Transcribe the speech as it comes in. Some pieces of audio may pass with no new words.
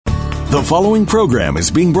The following program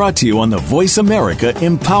is being brought to you on the Voice America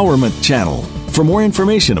Empowerment Channel. For more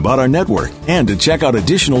information about our network and to check out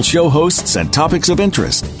additional show hosts and topics of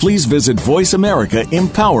interest, please visit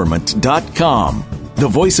voiceamericaempowerment.com. The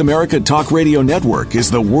Voice America Talk Radio Network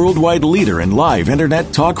is the worldwide leader in live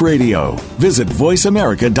Internet talk radio. Visit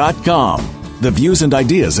voiceamerica.com. The views and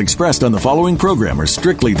ideas expressed on the following program are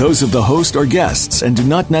strictly those of the host or guests and do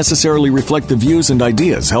not necessarily reflect the views and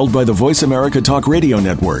ideas held by the Voice America Talk Radio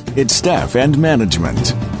Network, its staff, and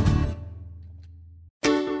management.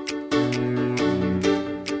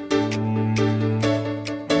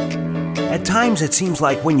 At times, it seems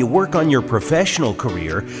like when you work on your professional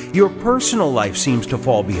career, your personal life seems to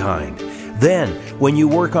fall behind. Then, when you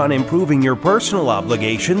work on improving your personal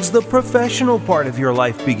obligations, the professional part of your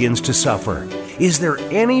life begins to suffer. Is there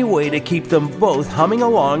any way to keep them both humming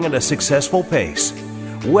along at a successful pace?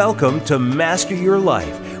 Welcome to Master Your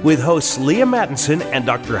Life with hosts Leah Mattinson and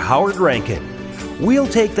Dr. Howard Rankin. We'll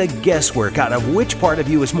take the guesswork out of which part of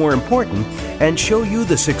you is more important and show you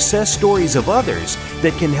the success stories of others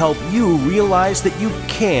that can help you realize that you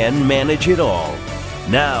can manage it all.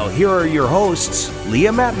 Now, here are your hosts,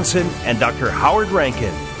 Leah Mattinson and Dr. Howard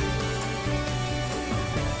Rankin.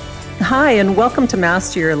 Hi, and welcome to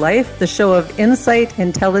Master Your Life, the show of insight,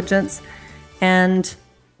 intelligence, and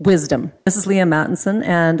wisdom. This is Leah Mattinson,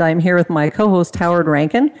 and I'm here with my co-host, Howard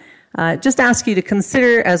Rankin. Just ask you to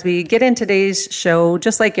consider, as we get in today's show,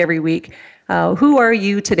 just like every week, who are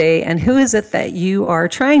you today, and who is it that you are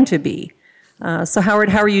trying to be? So, Howard,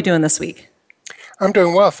 how are you doing this week? I'm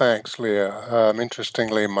doing well, thanks, Leah.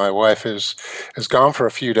 Interestingly, my wife is gone for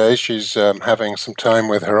a few days. She's having some time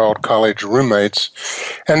with her old college roommates.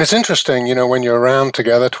 And it's interesting, you know, when you're around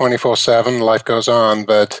together 24/7, life goes on.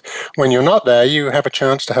 But when you're not there, you have a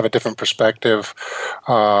chance to have a different perspective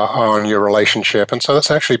on your relationship. And so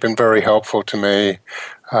that's actually been very helpful to me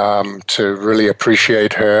to really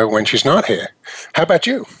appreciate her when she's not here. How about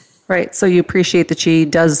you? Right, so you appreciate that she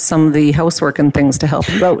does some of the housework and things to help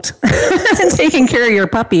you out, and taking care of your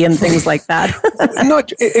puppy and things like that.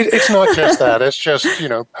 It's not just that. It's just, you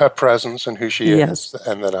know, her presence and who she is,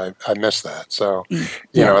 and that I miss that. So,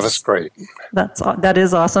 you know, that's great. That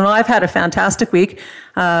is awesome. Well, I've had a fantastic week.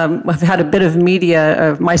 I've had a bit of media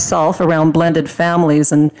of myself around blended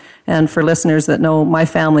families, and for listeners that know, my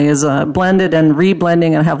family is blended and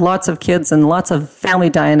reblending, and I have lots of kids and lots of family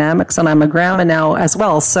dynamics, and I'm a grandma now as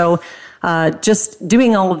well. So just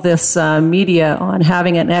doing all of this media on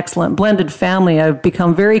having an excellent blended family, I've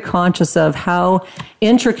become very conscious of how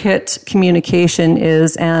intricate communication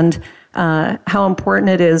is and how important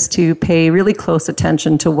it is to pay really close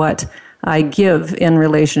attention to what I give in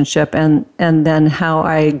relationship and then how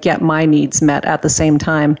I get my needs met at the same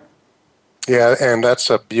time. Yeah, and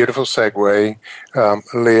that's a beautiful segue,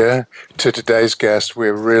 Leah, to today's guest.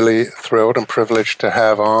 We're really thrilled and privileged to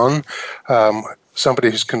have on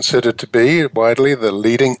somebody who's considered to be widely the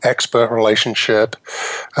leading expert relationship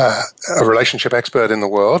expert in the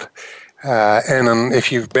world. And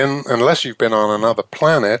unless you've been on another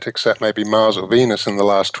planet, except maybe Mars or Venus in the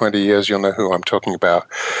last 20 years, you'll know who I'm talking about.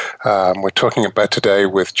 We're talking about today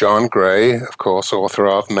with John Gray, of course, author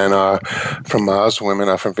of Men Are From Mars, Women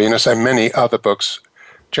Are From Venus, and many other books.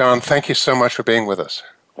 John, thank you so much for being with us.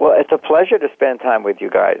 Well, it's a pleasure to spend time with you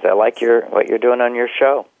guys. I like what you're doing on your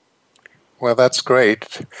show. Well, that's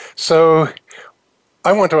great. So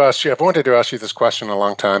I've wanted to ask you this question a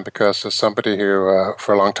long time because as somebody who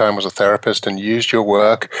for a long time was a therapist and used your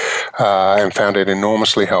work and found it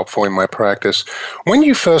enormously helpful in my practice. When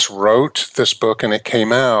you first wrote this book and it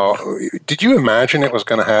came out, did you imagine it was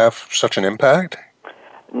going to have such an impact?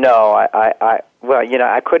 No, well, you know,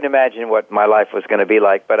 I couldn't imagine what my life was going to be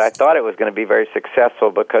like, but I thought it was going to be very successful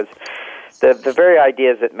because the very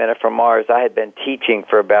ideas at Men Are From Mars, I had been teaching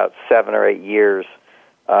for about 7 or 8 years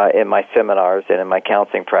in my seminars and in my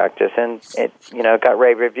counseling practice, and it got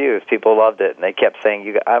rave reviews. People loved it, and they kept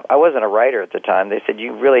saying, I wasn't a writer at the time. They said,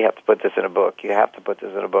 you really have to put this in a book. You have to put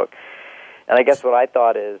this in a book. And I guess what I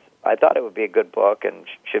thought it would be a good book and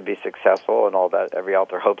should be successful and all that. Every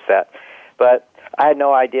author hopes that. But I had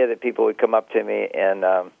no idea that people would come up to me and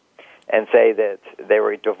say that they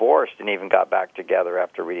were divorced and even got back together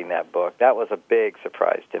after reading that book. That was a big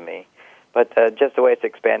surprise to me. But just the way it's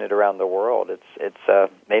expanded around the world,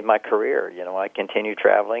 it's made my career. You know, I continue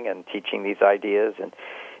traveling and teaching these ideas, and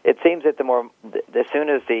it seems that as soon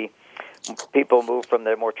as the people move from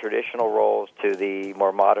their more traditional roles to the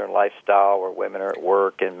more modern lifestyle, where women are at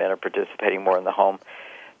work and men are participating more in the home,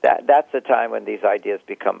 that's the time when these ideas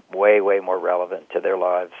become way, way more relevant to their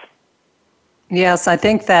lives. Yes, I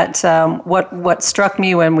think that what struck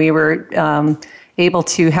me when we were able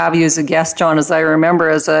to have you as a guest, John, as I remember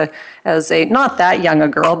as a not that young a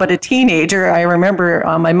girl, but a teenager. I remember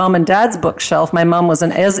on my mom and dad's bookshelf. My mom is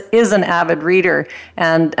an avid reader,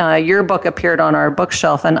 and your book appeared on our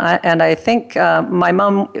bookshelf. And I think my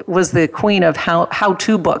mom was the queen of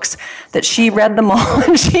how-to books. That she read them all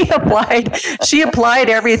and she applied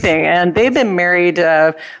everything. And they've been married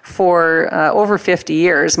for over 50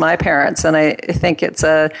 years, my parents. And I think it's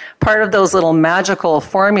a part of those little magical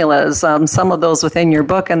formulas. Some of those within your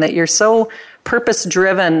book, and that you're so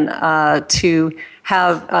purpose-driven to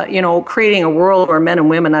have, creating a world where men and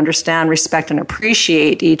women understand, respect, and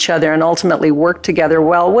appreciate each other and ultimately work together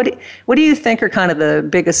well. What do you think are kind of the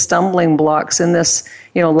biggest stumbling blocks in this,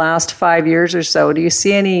 last 5 years or so? Do you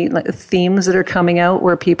see any themes that are coming out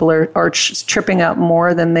where people are tripping up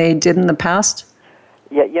more than they did in the past?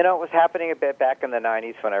 Yeah, it was happening a bit back in the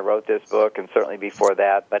 90s when I wrote this book, and certainly before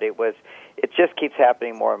that, but it just keeps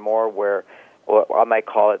happening more and more where, well, I might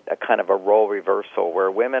call it a kind of a role reversal,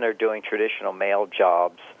 where women are doing traditional male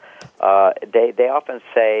jobs. They often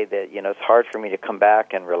say that, it's hard for me to come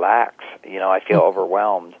back and relax. I feel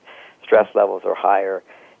overwhelmed. Stress levels are higher.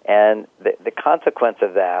 And the consequence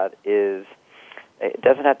of that is it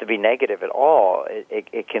doesn't have to be negative at all.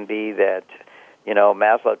 It can be that,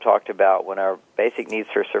 Maslow talked about when our basic needs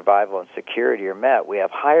for survival and security are met, we have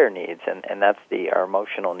higher needs, and that's our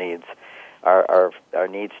emotional needs. Our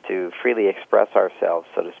needs to freely express ourselves,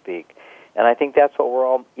 so to speak. And I think that's what we're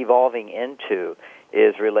all evolving into,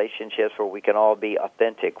 is relationships where we can all be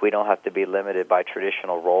authentic. We don't have to be limited by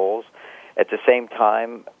traditional roles. At the same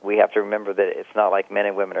time, we have to remember that it's not like men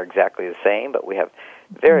and women are exactly the same, but we have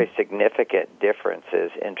very significant differences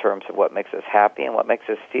in terms of what makes us happy and what makes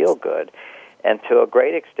us feel good. And to a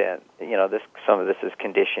great extent, some of this is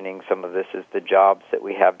conditioning, some of this is the jobs that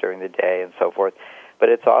we have during the day and so forth. But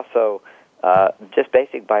it's also just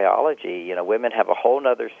basic biology. Women have a whole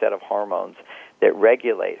other set of hormones that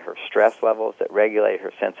regulate her stress levels, that regulate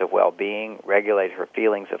her sense of well-being, regulate her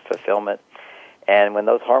feelings of fulfillment. And when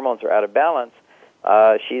those hormones are out of balance,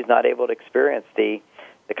 she's not able to experience the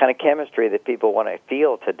kind of chemistry that people want to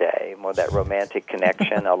feel today, more that romantic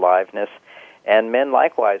connection, aliveness. And men,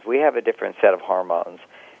 likewise, we have a different set of hormones.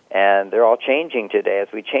 And they're all changing today. As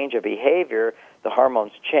we change our behavior, the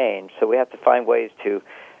hormones change. So we have to find ways to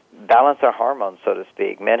balance our hormones, so to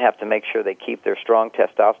speak. Men have to make sure they keep their strong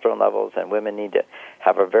testosterone levels, and women need to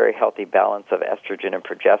have a very healthy balance of estrogen and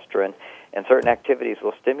progesterone. And certain activities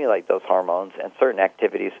will stimulate those hormones, and certain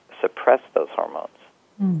activities suppress those hormones.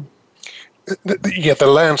 Mm. Yeah, the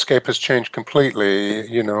landscape has changed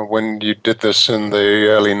completely. When you did this in the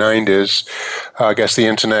early 90s, I guess the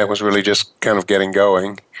internet was really just kind of getting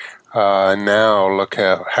going. Now look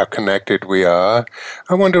at how connected we are.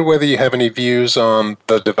 I wonder whether you have any views on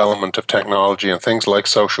the development of technology and things like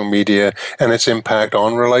social media and its impact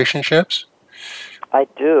on relationships? I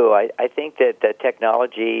do. I think that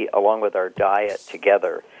technology, along with our diet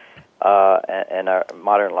together, and our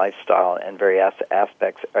modern lifestyle and various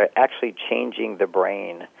aspects, are actually changing the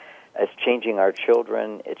brain. It's changing our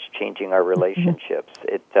children. It's changing our relationships.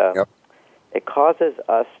 It causes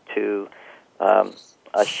us to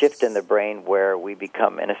a shift in the brain where we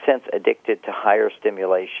become, in a sense, addicted to higher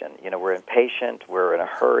stimulation. We're impatient. We're in a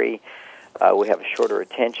hurry. We have a shorter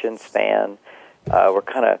attention span. We're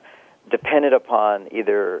kind of dependent upon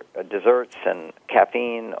either desserts and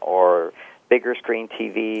caffeine or bigger screen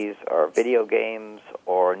TVs or video games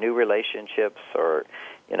or new relationships or,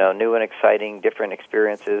 new and exciting different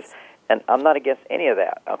experiences. And I'm not against any of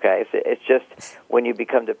that, okay? It's just when you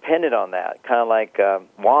become dependent on that, kind of like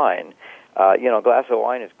wine. A glass of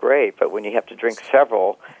wine is great, but when you have to drink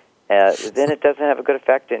several, then it doesn't have a good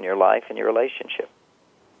effect in your life and your relationship.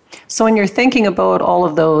 So when you're thinking about all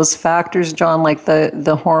of those factors, John, like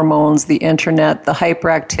the hormones, the internet, the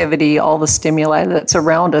hyperactivity, all the stimuli that's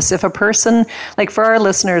around us, if a person, like for our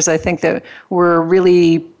listeners, I think that we're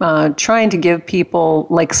really trying to give people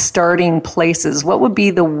like starting places. What would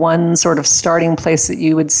be the one sort of starting place that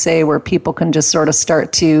you would say where people can just sort of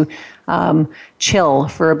start to chill,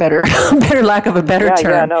 for a better lack of a better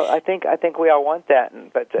term? Yeah, no, I think we all want that.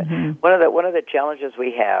 But one of the challenges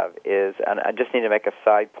we have is, and I just need to make a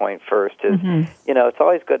side point first, is it's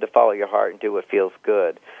always good to follow your heart and do what feels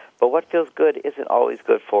good. But what feels good isn't always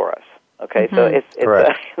good for us. Okay, so it's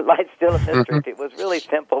life's still a mystery. If it was really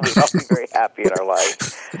simple, we'd all be very happy in our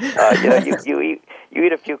life. You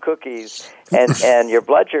eat a few cookies and your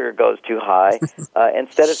blood sugar goes too high.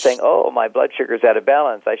 Instead of saying, "Oh, my blood sugar's out of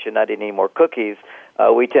balance, I should not eat any more cookies,"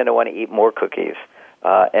 we tend to want to eat more cookies.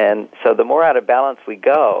 And so the more out of balance we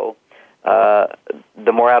go, we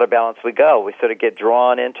sort of get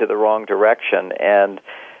drawn into the wrong direction. And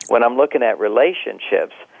When I'm looking at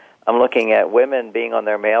relationships, I'm looking at women being on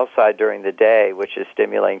their male side during the day, which is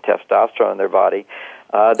stimulating testosterone in their body.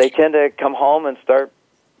 They tend to come home and start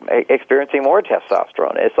experiencing more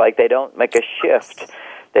testosterone. It's like they don't make a shift.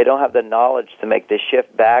 They don't have the knowledge to make the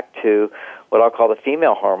shift back to what I'll call the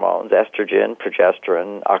female hormones, estrogen,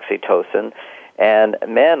 progesterone, oxytocin, and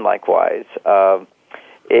men likewise.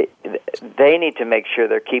 They need to make sure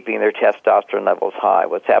they're keeping their testosterone levels high.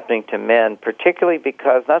 What's happening to men, particularly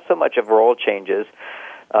because not so much of role changes,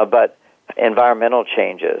 but environmental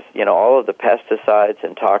changes. You know, all of the pesticides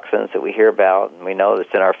and toxins that we hear about, and we know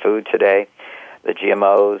that's in our food today, the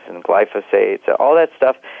GMOs and glyphosates, all that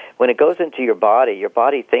stuff, when it goes into your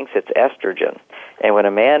body thinks it's estrogen. And when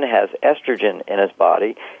a man has estrogen in his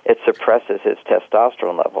body, it suppresses his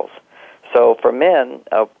testosterone levels. So for men,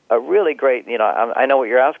 a really great, I know what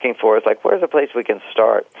you're asking for is like, where's a place we can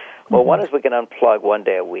start? Well, one is we can unplug one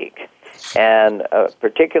day a week. And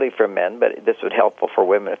particularly for men, but this would be helpful for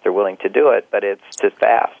women if they're willing to do it, but it's to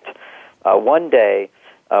fast. One day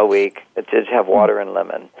a week to have water and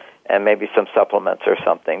lemon and maybe some supplements or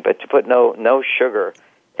something, but to put no sugar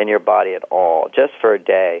in your body at all, just for a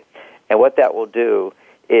day. And what that will do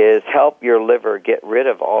is help your liver get rid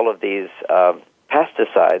of all of these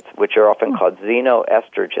pesticides, which are often called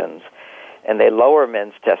xenoestrogens, and they lower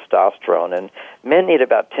men's testosterone. And men need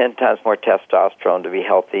about 10 times more testosterone to be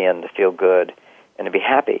healthy and to feel good and to be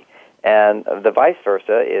happy. And the vice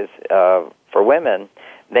versa is for women,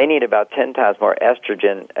 they need about 10 times more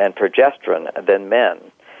estrogen and progesterone than men.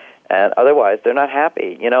 And otherwise, they're not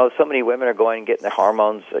happy. So many women are going and getting their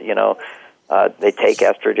hormones, they take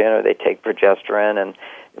estrogen or they take progesterone, and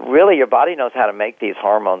really your body knows how to make these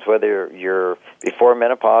hormones, whether you're before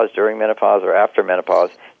menopause, during menopause, or after menopause.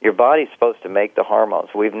 Your body's supposed to make the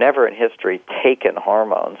hormones. We've never in history taken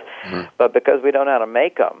hormones, but because we don't know how to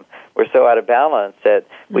make them, we're so out of balance that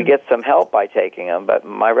we get some help by taking them. But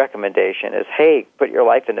my recommendation is, hey, put your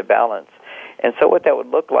life into balance. And so what that would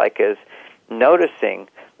look like is noticing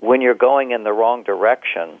when you're going in the wrong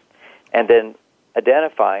direction and then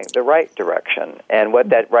identifying the right direction. And what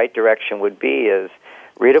that right direction would be is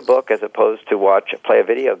read a book as opposed to play a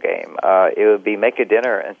video game. It would be make a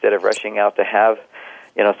dinner instead of rushing out to have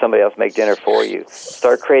somebody else make dinner for you.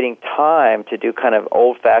 Start creating time to do kind of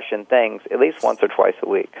old-fashioned things at least once or twice a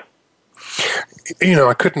week.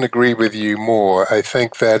 I couldn't agree with you more. I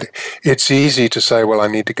think that it's easy to say, well, I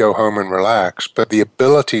need to go home and relax, but the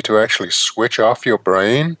ability to actually switch off your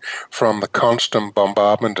brain from the constant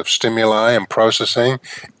bombardment of stimuli and processing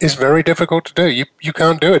is very difficult to do. You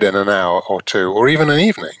can't do it in an hour or two, or even an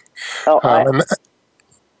evening. I'm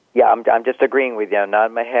just agreeing with you. I'm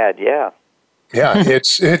nodding my head, yeah. Yeah,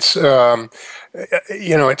 it's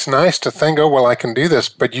nice to think, oh, well, I can do this,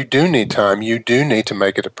 but you do need time. You do need to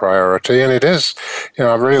make it a priority. And it is,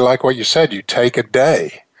 I really like what you said. You take a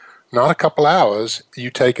day, not a couple hours.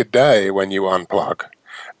 You take a day when you unplug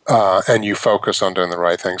and you focus on doing the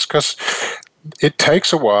right things. Because it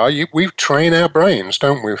takes a while. We train our brains,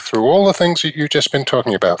 don't we, through all the things that you've just been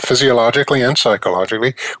talking about, physiologically and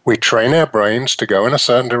psychologically. We train our brains to go in a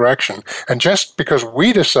certain direction. And just because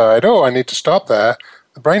we decide, oh, I need to stop that,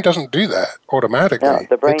 the brain doesn't do that automatically. No,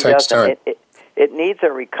 the brain takes doesn't. Time. It needs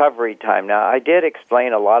a recovery time. Now, I did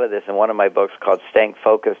explain a lot of this in one of my books called Staying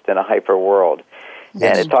Focused in a Hyper World.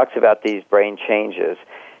 Yes. And it talks about these brain changes.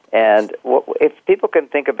 And if people can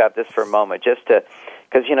think about this for a moment, just to...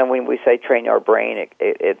 Because, when we say train our brain,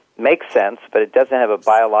 it makes sense, but it doesn't have a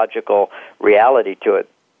biological reality to it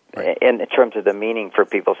in terms of the meaning for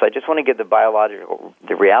people. So I just want to give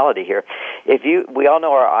the reality here. We all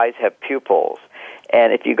know our eyes have pupils,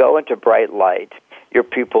 and if you go into bright light, your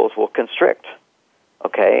pupils will constrict,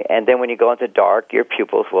 okay? And then when you go into dark, your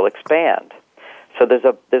pupils will expand. So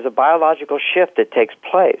there's a biological shift that takes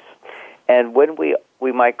place. And when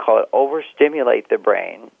we might call it overstimulate the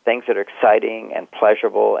brain, things that are exciting and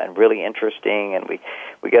pleasurable and really interesting, and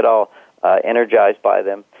we get all energized by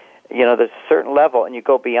them, there's a certain level, and you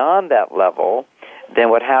go beyond that level, then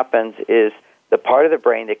what happens is the part of the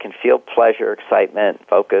brain that can feel pleasure, excitement,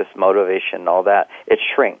 focus, motivation, and all that, it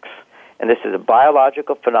shrinks. And this is a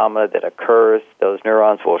biological phenomenon that occurs. Those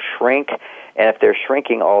neurons will shrink, and if they're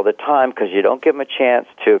shrinking all the time because you don't give them a chance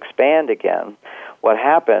to expand again, what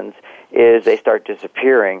happens is they start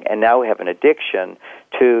disappearing, and now we have an addiction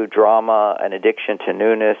to drama, an addiction to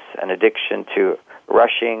newness, an addiction to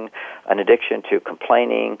rushing, an addiction to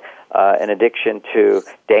complaining, an addiction to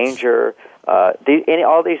danger.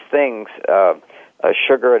 All these things,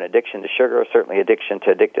 sugar, an addiction to sugar, certainly addiction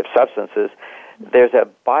to addictive substances, there's a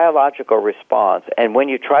biological response. And when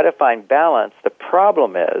you try to find balance, the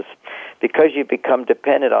problem is because you become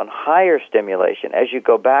dependent on higher stimulation. As you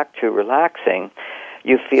go back to relaxing,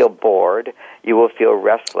 you feel bored, you will feel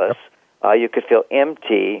restless, you could feel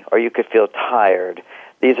empty, or you could feel tired.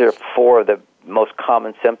 These are 4 of the most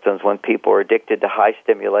common symptoms when people are addicted to high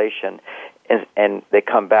stimulation, and they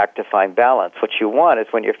come back to find balance. What you want is,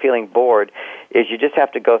 when you're feeling bored, is you just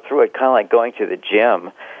have to go through it, kind of like going to the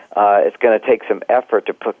gym. It's going to take some effort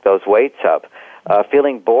to put those weights up.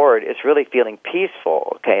 Feeling bored is really feeling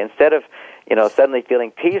peaceful. Okay, instead of suddenly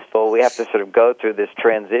feeling peaceful, we have to sort of go through this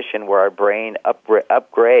transition where our brain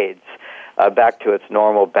upgrades back to its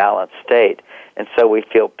normal balanced state, and so we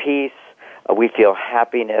feel peace, we feel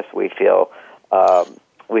happiness, we feel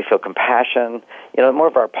compassion. More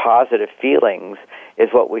of our positive feelings is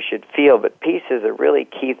what we should feel. But peace is a really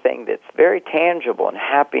key thing that's very tangible, and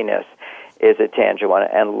happiness is a tangible one,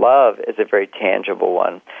 and love is a very tangible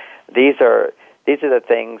one. These are the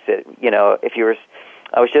things that,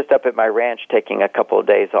 I was just up at my ranch taking a couple of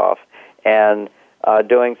days off and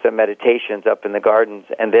doing some meditations up in the gardens,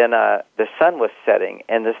 and then the sun was setting,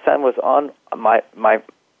 and the sun was on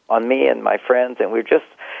on me and my friends, and we were just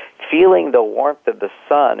feeling the warmth of the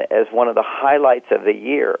sun as one of the highlights of the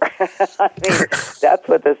year. I mean, that's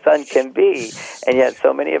what the sun can be. And yet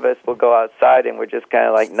so many of us will go outside and we're just kind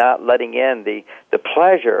of like not letting in the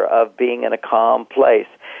pleasure of being in a calm place.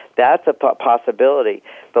 That's a possibility.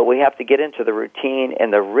 But we have to get into the routine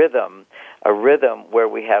and the rhythm, a rhythm where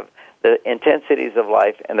we have the intensities of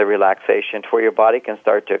life and the relaxation to where your body can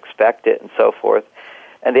start to expect it and so forth.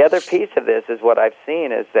 And the other piece of this is what I've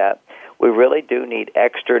seen is that we really do need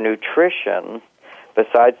extra nutrition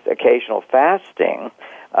besides occasional fasting.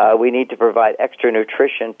 We need to provide extra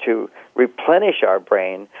nutrition to replenish our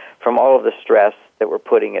brain from all of the stress that we're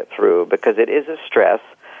putting it through, because it is a stress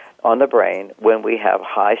on the brain when we have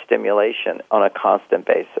high stimulation on a constant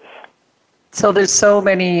basis. So there's so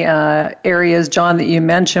many areas, John, that you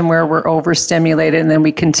mentioned where we're overstimulated, and then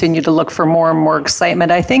we continue to look for more and more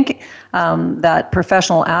excitement. I think that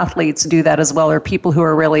professional athletes do that as well, or people who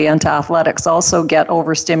are really into athletics also get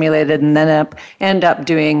overstimulated and then end up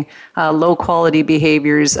doing low-quality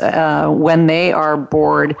behaviors when they are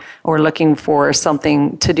bored or looking for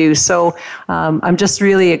something to do. So I'm just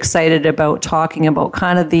really excited about talking about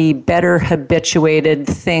kind of the better habituated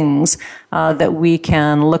things that we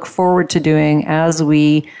can look forward to doing as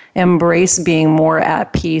we embrace being more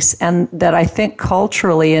at peace, and that I think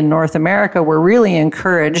culturally in North America we're really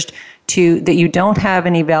encouraged that you don't have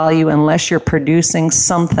any value unless you're producing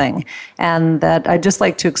something, and that I'd just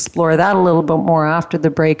like to explore that a little bit more after the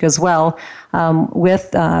break as well with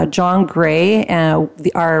John Gray,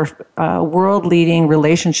 our world-leading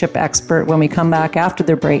relationship expert. When we come back after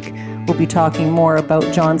the break, we'll be talking more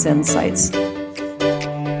about John's insights.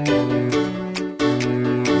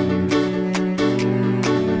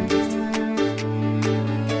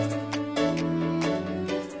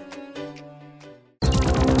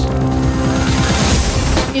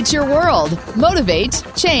 It's your world. Motivate,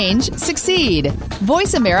 change, succeed.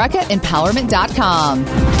 VoiceAmericaEmpowerment.com.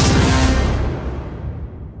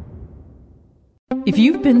 If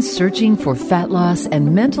you've been searching for fat loss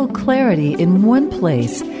and mental clarity in one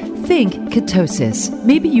place, think ketosis.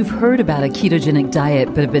 Maybe you've heard about a ketogenic diet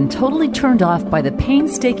but have been totally turned off by the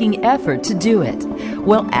painstaking effort to do it.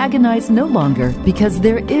 Well, agonize no longer, because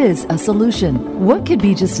there is a solution. What could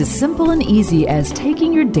be just as simple and easy as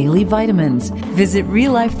taking your daily vitamins? Visit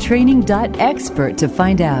reallifetraining.expert to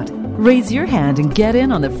find out. Raise your hand and get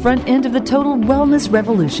in on the front end of the total wellness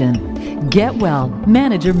revolution. Get well,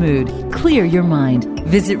 manage your mood, clear your mind.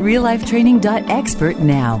 Visit reallifetraining.expert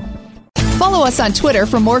now. Follow us on Twitter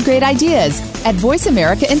for more great ideas at Voice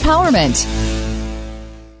America Empowerment.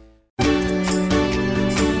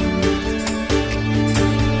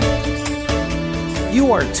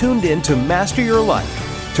 You are tuned in to Master Your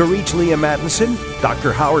Life. To reach Leah Mattinson,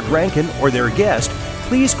 Dr. Howard Rankin, or their guest,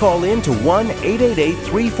 please call in to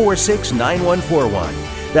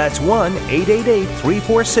 1-888-346-9141. That's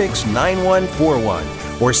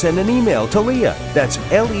 1-888-346-9141. Or send an email to Leah, that's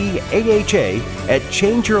Leaha, at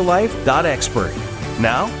changeyourlife.expert.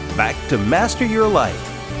 Now, back to Master Your Life.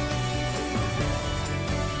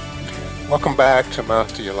 Welcome back to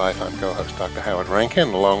Master Your Life. I'm co-host Dr. Howard Rankin,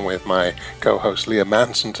 along with my co-host Leah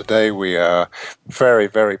Mattinson. Today we are very,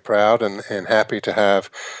 very proud and happy to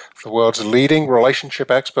have the world's leading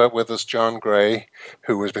relationship expert with us, John Gray,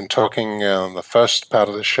 who has been talking on the first part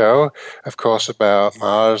of the show, of course, about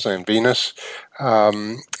Mars and Venus,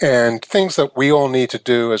 and things that we all need to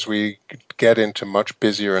do as we get into much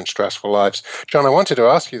busier and stressful lives. John, I wanted to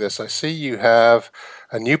ask you this. I see you have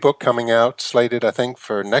a new book coming out, slated, I think,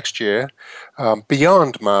 for next year,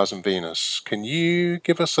 Beyond Mars and Venus. Can you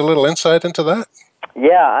give us a little insight into that?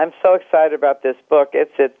 Yeah, I'm so excited about this book.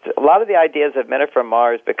 It's a lot of the ideas of Men Are From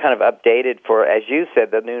Mars, but kind of updated for, as you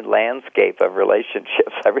said, the new landscape of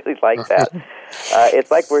relationships. I really like that. It's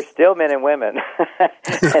like we're still men and women,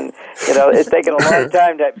 and it's taken a long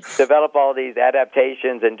time to develop all these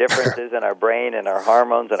adaptations and differences in our brain and our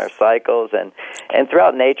hormones and our cycles, and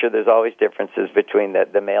throughout nature, there's always differences between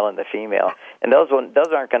the male and the female, and those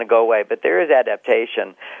aren't going to go away. But there is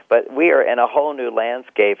adaptation. But we are in a whole new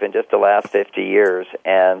landscape in just the last 50 years.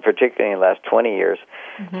 And particularly in the last 20 years.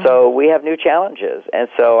 Mm-hmm. So we have new challenges. And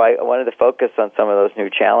so I wanted to focus on some of those new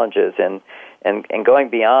challenges. And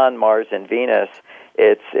going beyond Mars and Venus,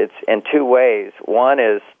 it's in two ways. One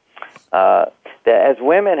is that as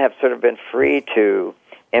women have sort of been free to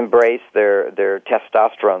embrace their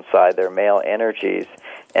testosterone side, their male energies,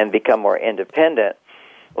 and become more independent,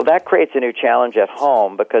 well, that creates a new challenge at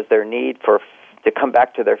home because their need to come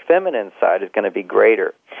back to their feminine side is going to be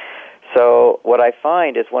greater. So what I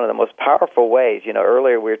find is one of the most powerful ways,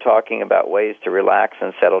 earlier we were talking about ways to relax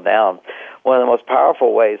and settle down. One of the most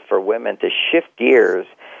powerful ways for women to shift gears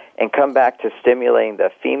and come back to stimulating the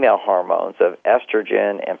female hormones of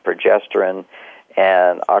estrogen and progesterone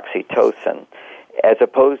and oxytocin, as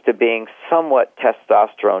opposed to being somewhat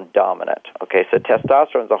testosterone dominant. Okay, so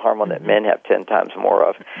testosterone is a hormone that men have 10 times more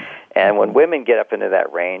of. And when women get up into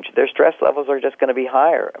that range, their stress levels are just going to be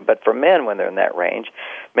higher. But for men, when they're in that range,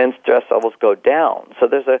 men's stress levels go down. So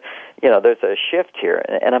there's a shift here.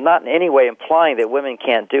 And I'm not in any way implying that women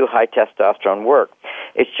can't do high testosterone work.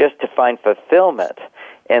 It's just to find fulfillment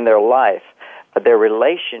in their life. Their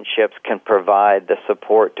relationships can provide the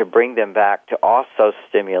support to bring them back to also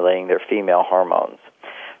stimulating their female hormones.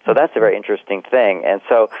 So that's a very interesting thing. And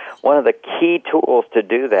so one of the key tools to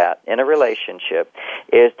do that in a relationship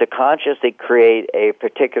is to consciously create a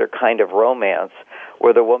particular kind of romance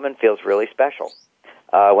where the woman feels really special.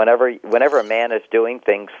 Whenever a man is doing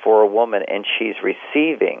things for a woman and she's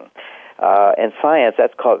receiving, in science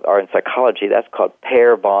that's called, or in psychology, that's called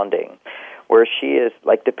pair bonding, where she is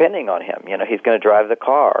like depending on him. He's going to drive the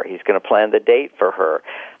car. He's going to plan the date for her.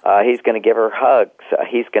 He's going to give her hugs.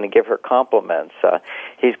 He's going to give her compliments.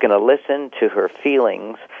 He's going to listen to her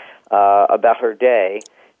feelings about her day.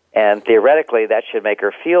 And theoretically, that should make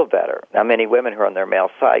her feel better. Now, many women who are on their male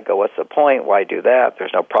side go, what's the point? Why do that?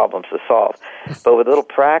 There's no problems to solve. But with a little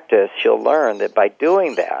practice, she'll learn that by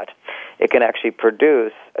doing that, it can actually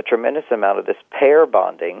produce a tremendous amount of this pair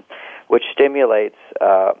bonding, which stimulates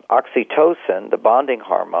oxytocin, the bonding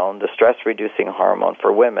hormone, the stress-reducing hormone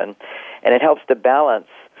for women, and it helps to balance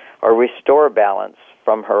or restore balance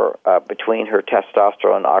from her between her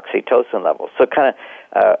testosterone and oxytocin levels. So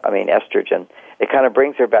estrogen. It kind of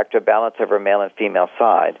brings her back to a balance of her male and female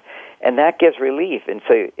side, and that gives relief. And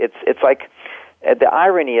so it's like the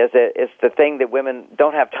irony is that it's the thing that women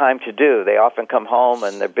don't have time to do. They often come home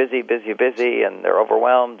and they're busy, and they're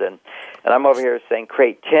overwhelmed. And I'm over here saying,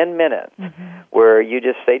 create 10 minutes where you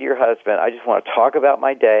just say to your husband, I just want to talk about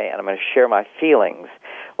my day, and I'm going to share my feelings,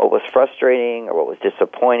 what was frustrating or what was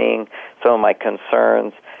disappointing, some of my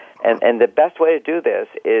concerns. And the best way to do this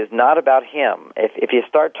is not about him. If you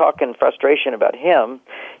start talking frustration about him,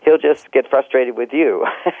 he'll just get frustrated with you.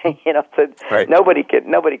 So right. Nobody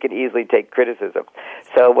can easily take criticism.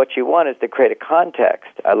 So what you want is to create a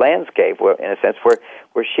context, a landscape, in a sense,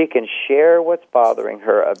 where she can share what's bothering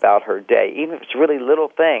her about her day, even if it's really little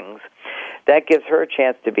things. That gives her a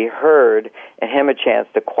chance to be heard and him a chance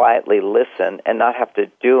to quietly listen and not have to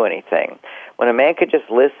do anything. When a man could just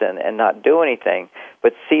listen and not do anything,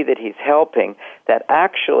 but see that he's helping, that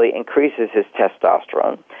actually increases his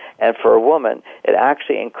testosterone. And for a woman, it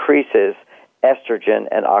actually increases estrogen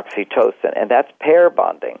and oxytocin, and that's pair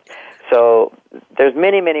bonding. So there's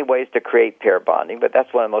many, many ways to create pair bonding, but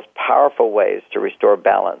that's one of the most powerful ways to restore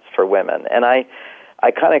balance for women. And I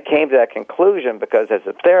kind of came to that conclusion because as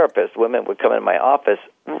a therapist, women would come into my office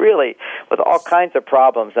really with all kinds of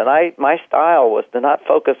problems, and my style was to not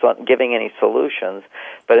focus on giving any solutions,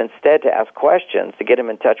 but instead to ask questions to get them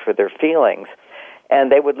in touch with their feelings.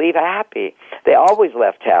 And they would leave happy. They always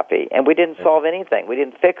left happy, and we didn't solve anything. We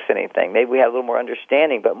didn't fix anything. Maybe we had a little more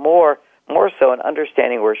understanding, but more so an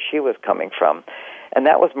understanding where she was coming from. And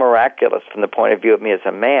that was miraculous from the point of view of me as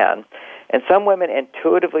a man. And some women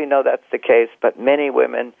intuitively know that's the case, but many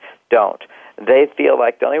women don't. they feel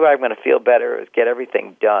like the only way I'm going to feel better is get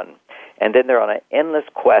everything done. And then they're on an endless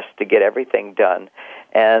quest to get everything done.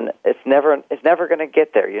 And it's never going to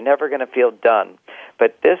get there. You're never going to feel done.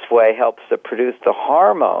 But this way helps to produce the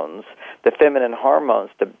hormones, the feminine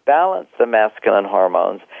hormones, to balance the masculine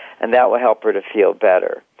hormones, and that will help her to feel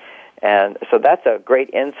better. And so that's a great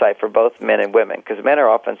insight for both men and women, because men are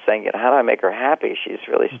often saying, how do I make her happy? She's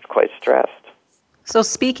really quite stressed. So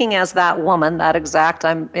speaking as that woman,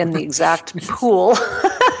 I'm in the exact pool.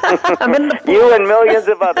 I'm in the pool. You and millions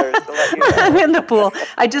of others. To let you know. I'm in the pool.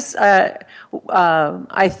 I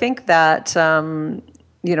think that,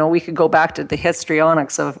 we could go back to the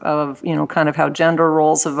histrionics of kind of how gender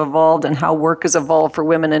roles have evolved and how work has evolved for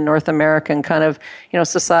women in North America and kind of,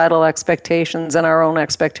 societal expectations and our own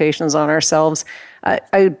expectations on ourselves. I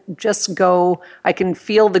can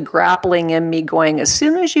feel the grappling in me going, as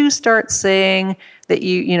soon as you start saying that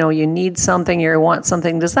you need something or you want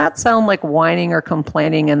something, does that sound like whining or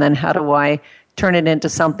complaining? And then how do I turn it into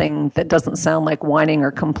something that doesn't sound like whining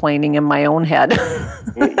or complaining in my own head?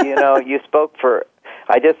 You spoke for...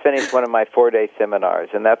 I just finished one of my 4-day seminars,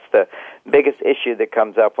 and that's the biggest issue that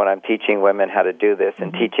comes up when I'm teaching women how to do this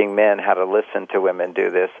and teaching men how to listen to women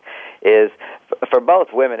do this, is for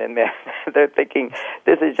both women and men, they're thinking,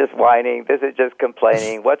 this is just whining, this is just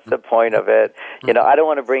complaining, what's the point of it? I don't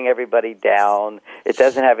want to bring everybody down. It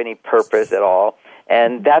doesn't have any purpose at all.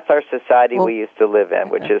 And that's our society we used to live in,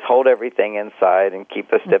 which is hold everything inside and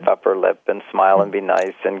keep a stiff upper lip and smile and be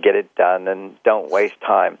nice and get it done and don't waste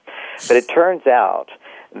time. But it turns out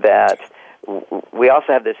that we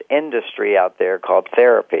also have this industry out there called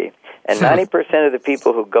therapy, and 90% of the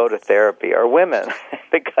people who go to therapy are women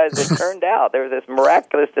because it turned out there was this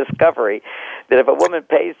miraculous discovery that if a woman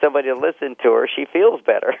pays somebody to listen to her, she feels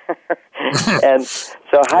better. And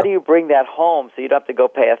so how do you bring that home so you don't have to go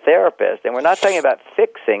pay a therapist? And we're not talking about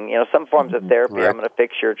fixing, some forms of therapy, I'm going to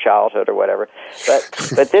fix your childhood or whatever,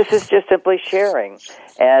 but this is just simply sharing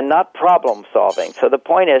and not problem solving. So the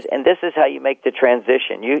point is, and this is how you make the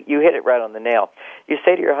transition. You hit it right on the nail. You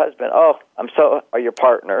say to your husband, or your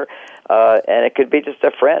partner, and it could be just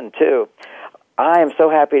a friend too, I am so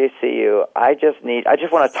happy to see you. I just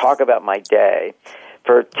want to talk about my day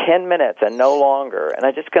for 10 minutes and no longer, and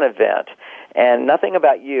I'm just going to vent. And nothing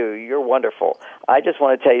about you. You're wonderful. I just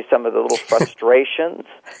want to tell you some of the little frustrations,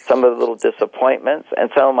 some of the little disappointments, and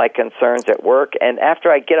some of my concerns at work. And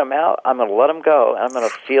after I get them out, I'm going to let them go, and I'm going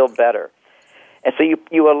to feel better. And so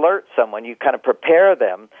you alert someone, you kind of prepare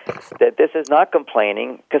them that this is not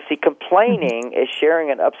complaining, because, see, complaining is sharing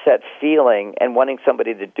an upset feeling and wanting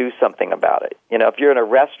somebody to do something about it. If you're in a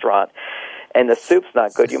restaurant and the soup's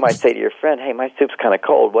not good, you might say to your friend, hey, my soup's kind of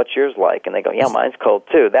cold. What's yours like? And they go, yeah, mine's cold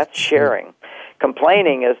too. That's sharing.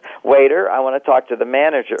 Complaining is, waiter, I want to talk to the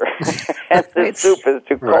manager. And the soup is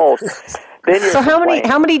too cold. Then so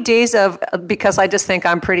how many days of, because I just think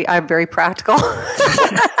I'm very practical.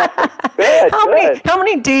 Good. How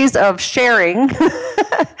many days of sharing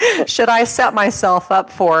should I set myself up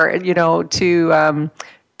for,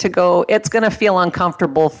 to go, it's going to feel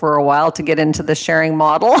uncomfortable for a while to get into the sharing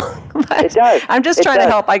model. It does. I'm just trying to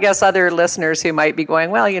help, I guess, other listeners who might be going,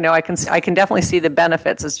 well, I can definitely see the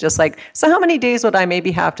benefits. It's just like, so how many days would I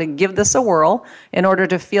maybe have to give this a whirl in order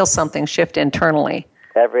to feel something shift internally?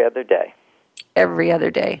 Every other day. Every other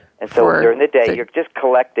day. And so during the day, you're just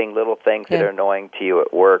collecting little things that are annoying to you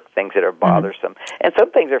at work, things that are bothersome. And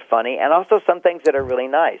some things are funny, and also some things that are really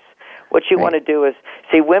nice. What you want to do is,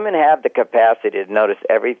 see, women have the capacity to notice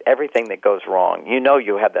everything that goes wrong.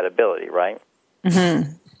 You have that ability, right?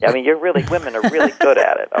 Mm-hmm. I mean, women are really good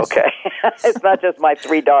at it, okay? It's not just my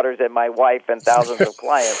 3 daughters and my wife and thousands of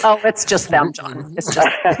clients. Oh, it's just them, John. It's just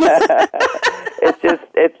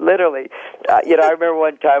it's literally, I remember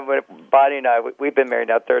one time when Bonnie and I, we've been married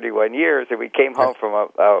now 31 years, and we came home from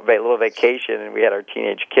a little vacation, and we had our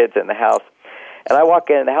teenage kids in the house. And I walk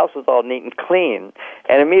in, and the house was all neat and clean.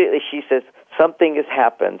 And immediately she says, something has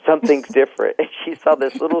happened. Something's different. And she saw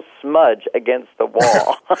this little smudge against the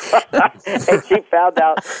wall. And she found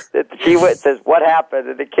out that she went and says, what happened?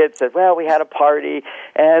 And the kid said, well, we had a party,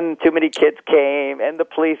 and too many kids came, and the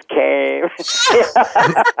police came.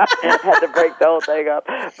 Had to break the whole thing up.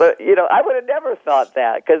 But, I would have never thought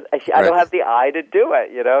that, because I don't have the eye to do it,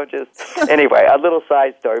 Anyway, a little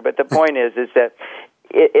side story. But the point is that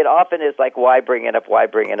it often is like, why bring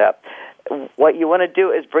it up? what you want to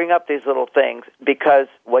do is bring up these little things, because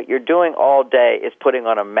what you're doing all day is putting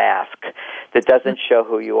on a mask that doesn't show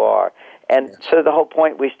who you are. And so the whole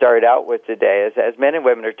point we started out with today is, as men and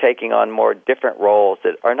women are taking on more different roles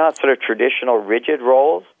that are not sort of traditional rigid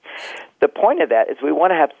roles, the point of that is we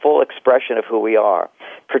want to have full expression of who we are.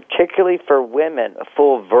 Particularly for women, a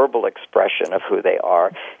full verbal expression of who they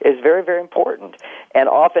are is very, very important. And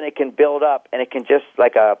often it can build up, and it can just,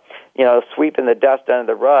 like a, sweeping the dust under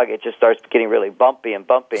the rug, it just starts getting really bumpy. And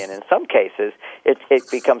in some cases, it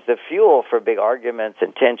becomes the fuel for big arguments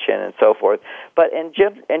and tension and so forth. But in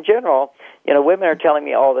general, women are telling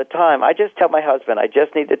me all the time, I just tell my husband, I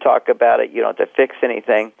just need to talk about it. You don't have to fix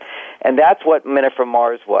anything. And that's what Men Are From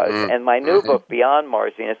Mars was. And my new book, Beyond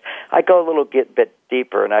Mars Venus, I go a little bit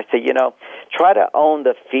deeper, and I say, try to own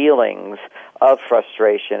the feelings of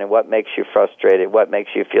frustration and what makes you frustrated, what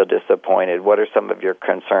makes you feel disappointed, what are some of your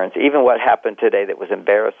concerns, even what happened today that was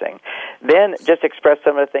embarrassing. Then just express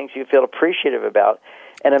some of the things you feel appreciative about,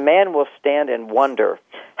 and a man will stand and wonder,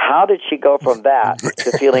 how did she go from that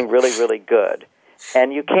to feeling really, really good?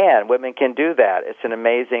 And you can. Women can do that. It's an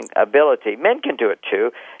amazing ability. Men can do it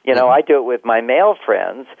too. I do it with my male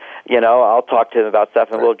friends. I'll talk to them about stuff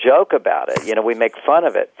and we'll joke about it. We make fun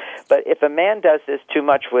of it. But if a man does this too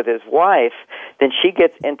much with his wife, then she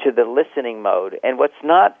gets into the listening mode. And what's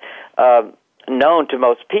not known to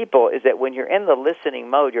most people is that when you're in the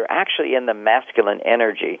listening mode, you're actually in the masculine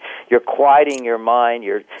energy. You're quieting your mind.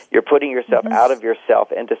 You're putting yourself out of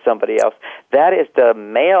yourself into somebody else. That is the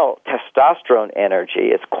male testosterone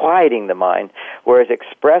energy. It's quieting the mind, whereas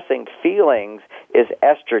expressing feelings is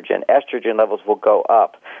estrogen. Estrogen levels will go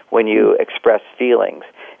up when you express feelings.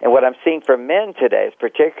 And what I'm seeing from men today,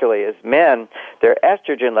 particularly, is men, their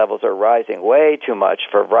estrogen levels are rising way too much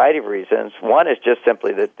for a variety of reasons. One is just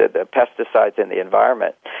simply the pesticides in the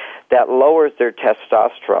environment that lowers their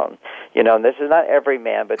testosterone. And this is not every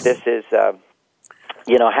man, but this is,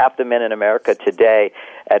 half the men in America today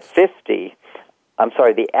at 50.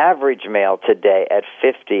 The average male today at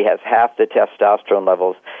 50 has half the testosterone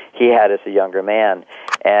levels he had as a younger man.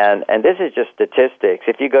 And this is just statistics.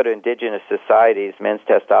 If you go to indigenous societies, men's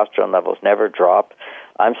testosterone levels never drop.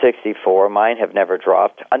 I'm 64. Mine have never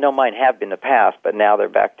dropped. I know mine have in the past, but now they're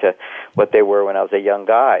back to what they were when I was a young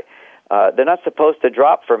guy. They're not supposed to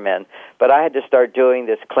drop for men, but I had to start doing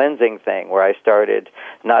this cleansing thing where I started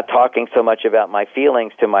not talking so much about my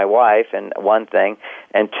feelings to my wife, and one thing,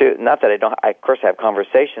 and two, not that I of course have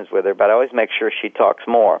conversations with her, but I always make sure she talks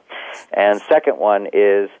more. And second one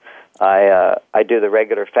is I do the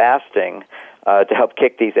regular fasting to help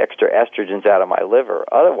kick these extra estrogens out of my liver.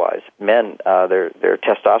 Otherwise, men, their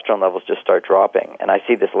testosterone levels just start dropping, and I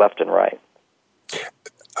see this left and right.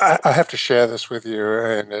 I have to share this with you,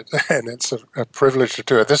 and it's a privilege to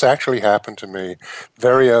do it. This actually happened to me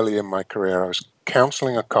very early in my career. I was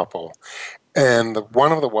counseling a couple, and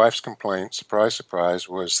one of the wife's complaints, surprise, surprise,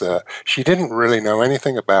 was that she didn't really know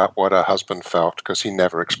anything about what her husband felt because he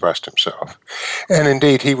never expressed himself. And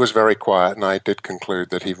indeed, he was very quiet, and I did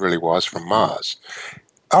conclude that he really was from Mars.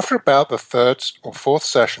 After about the third or fourth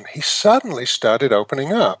session, he suddenly started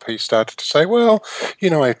opening up. He started to say, well,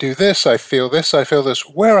 I do this, I feel this,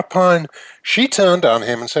 whereupon she turned on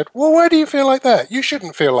him and said, well, why do you feel like that? You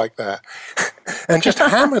shouldn't feel like that. And just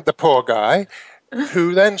hammered the poor guy,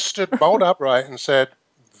 who then stood bolt upright and said,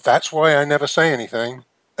 that's why I never say anything.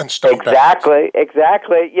 And exactly.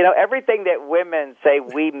 Everything that women say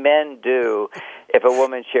we men do, if a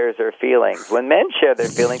woman shares her feelings. When men share their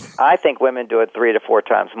feelings, I think women do it 3 to 4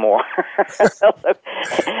 times more.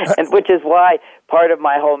 And which is why part of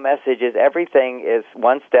my whole message is everything is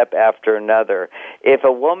one step after another. If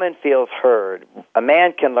a woman feels heard, a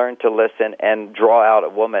man can learn to listen and draw out a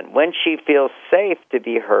woman. When she feels safe to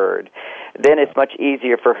be heard, then it's much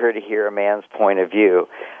easier for her to hear a man's point of view.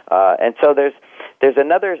 And so there's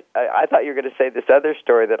another, I thought you were going to say this other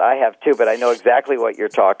story that I have too, but I know exactly what you're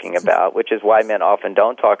talking about, which is why men often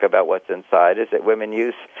don't talk about what's inside, is that women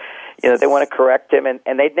use, they want to correct him,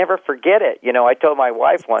 and they'd never forget it. I told my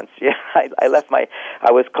wife once, I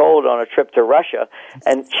was cold on a trip to Russia,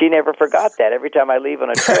 and she never forgot that. Every time I leave on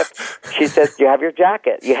a trip, she says, you have your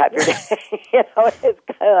jacket, you have your, it's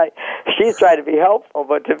kind of like, she's trying to be helpful,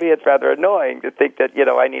 but to me it's rather annoying to think that,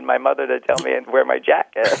 I need my mother to tell me and wear my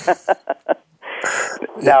jacket.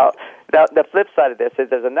 Now, the flip side of this is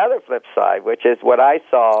there's another flip side, which is what I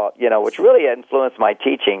saw, which really influenced my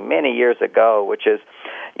teaching many years ago, which is,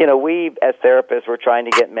 we as therapists were trying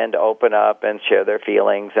to get men to open up and share their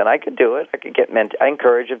feelings, and I could do it. I could get men. I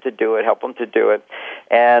encourage them to do it, help them to do it,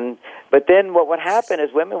 but then what would happen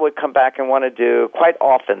is women would come back and want to do. Quite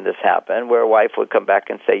often, this happened where a wife would come back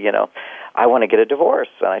and say, I want to get a divorce,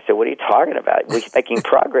 and I said, what are you talking about? We're making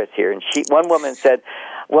progress here, and one woman said,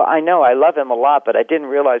 well, I know, I love him a lot, but I didn't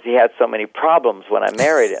realize he had so many problems when I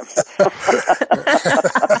married him.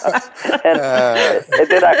 and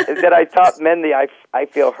then I taught men the I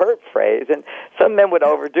feel hurt phrase, and some men would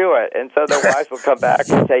overdo it, and so their wives would come back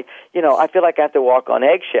and say, I feel like I have to walk on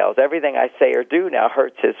eggshells. Everything I say or do now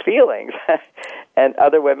hurts his feelings. And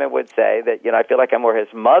other women would say that, I feel like I'm more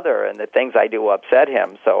his mother, and the things I do upset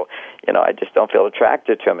him, so, I just don't feel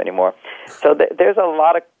attracted to him anymore. So there's a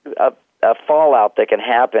lot of fallout that can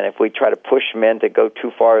happen if we try to push men to go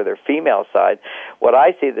too far to their female side. What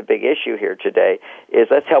I see the big issue here today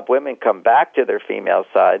is let's help women come back to their female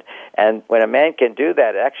side. And when a man can do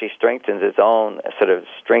that, it actually strengthens his own sort of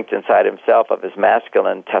strength inside himself of his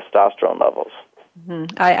masculine testosterone levels.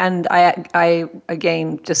 Mm-hmm. I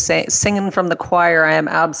again, just singing from the choir, I am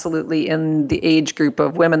absolutely in the age group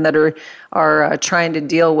of women that are trying to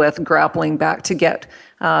deal with grappling back to get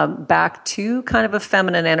back to kind of a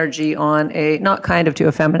feminine energy not kind of to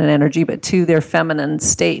a feminine energy, but to their feminine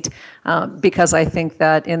state. Because I think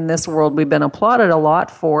that in this world we've been applauded a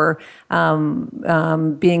lot for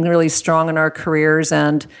being really strong in our careers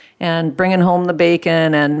and bringing home the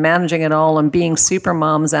bacon and managing it all and being super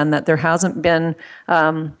moms, and that there hasn't been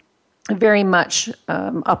very much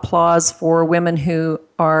applause for women who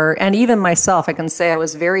are, and even myself, I can say I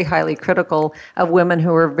was very highly critical of women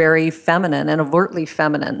who are very feminine and overtly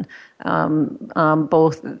feminine,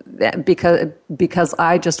 both because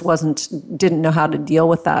I just didn't know how to deal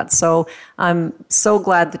with that. So I'm so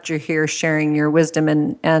glad that you're here sharing your wisdom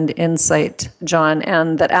and insight, John,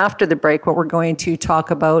 and that after the break, what we're going to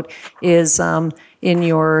talk about is in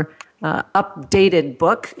your updated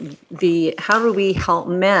book, how do we help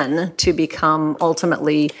men to become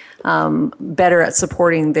ultimately better at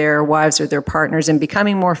supporting their wives or their partners and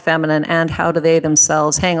becoming more feminine, and how do they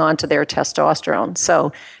themselves hang on to their testosterone?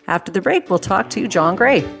 So after the break, we'll talk to John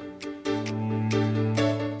Gray.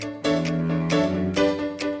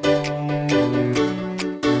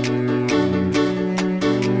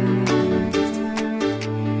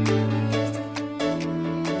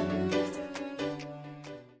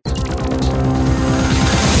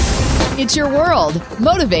 It's your world.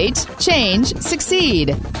 Motivate, change, succeed.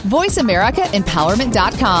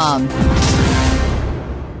 VoiceAmericaEmpowerment.com.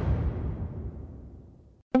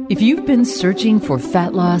 If you've been searching for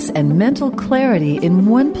fat loss and mental clarity in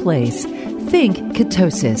one place, think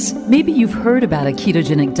ketosis. Maybe you've heard about a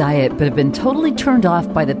ketogenic diet but have been totally turned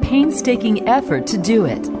off by the painstaking effort to do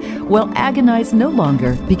it. Well, agonize no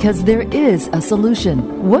longer, because there is a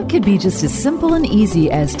solution. What could be just as simple and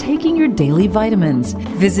easy as taking your daily vitamins?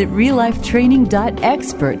 Visit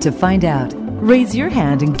reallifetraining.expert to find out. Raise your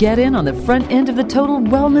hand and get in on the front end of the total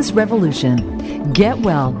wellness revolution. Get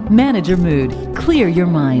well, manage your mood, clear your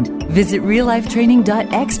mind. Visit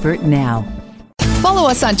reallifetraining.expert now. Follow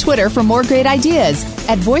us on Twitter for more great ideas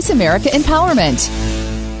at Voice America Empowerment.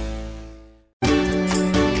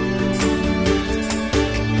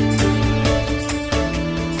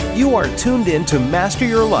 You are tuned in to Master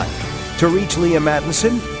Your Life. To reach Leah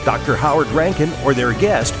Mattinson, Dr. Howard Rankin, or their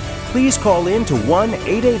guest, please call in to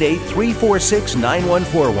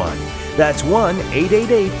 1-888-346-9141. That's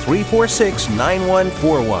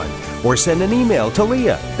 1-888-346-9141. Or send an email to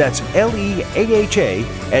Leah, that's Leaha,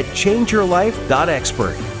 at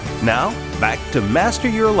changeyourlife.expert. Now, back to Master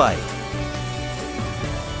Your Life.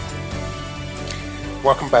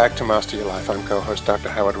 Welcome back to Master Your Life. I'm co-host Dr.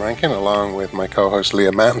 Howard Rankin, along with my co-host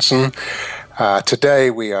Leah Mattinson. Today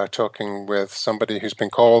we are talking with somebody who's been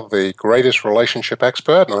called the greatest relationship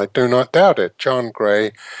expert, and I do not doubt it, John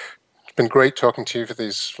Gray. It's been great talking to you for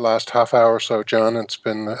these last half hour or so, John. It's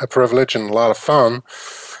been a privilege and a lot of fun.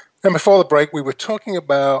 And before the break, we were talking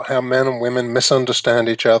about how men and women misunderstand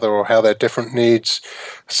each other, or how their different needs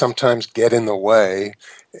sometimes get in the way.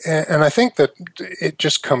 And I think that it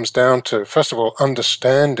just comes down to, first of all,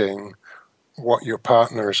 understanding what your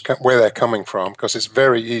partner is, where they're coming from, because it's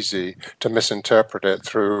very easy to misinterpret it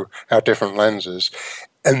through our different lenses,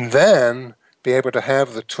 and then be able to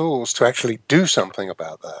have the tools to actually do something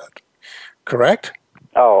about that. Correct?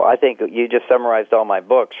 Oh, I think you just summarized all my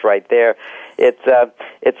books right there. It's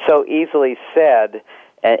so easily said,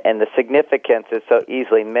 and the significance is so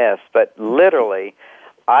easily missed, but literally,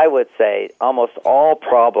 I would say almost all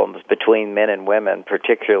problems between men and women,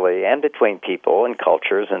 particularly, and between people and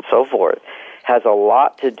cultures and so forth, has a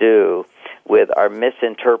lot to do with our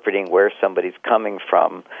misinterpreting where somebody's coming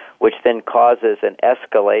from, which then causes an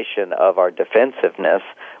escalation of our defensiveness,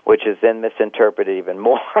 which is then misinterpreted even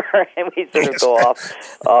more, and we sort of go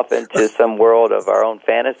off into some world of our own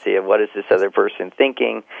fantasy of what is this other person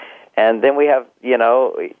thinking, and then we have,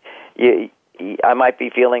 I might be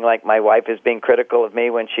feeling like my wife is being critical of me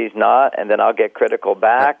when she's not, and then I'll get critical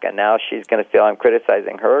back, and now she's going to feel I'm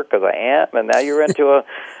criticizing her because I am, and now you're into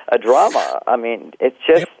a drama. I mean, it's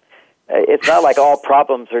just, it's not like all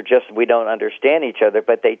problems are just we don't understand each other,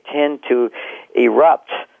 but they tend to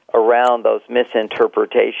erupt around those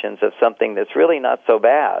misinterpretations of something that's really not so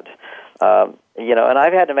bad. And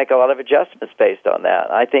I've had to make a lot of adjustments based on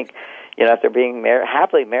that. I think, after being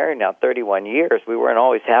happily married now 31 years, we weren't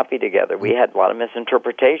always happy together. We had a lot of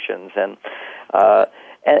misinterpretations and a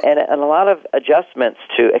lot of adjustments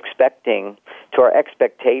to our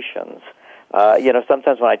expectations.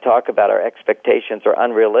 Sometimes when I talk about our expectations are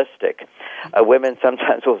unrealistic, women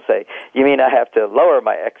sometimes will say, "You mean I have to lower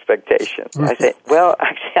my expectations?" I say, "Well,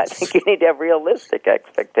 actually, I think you need to have realistic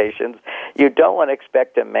expectations. You don't want to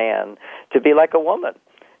expect a man to be like a woman.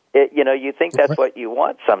 You think that's what you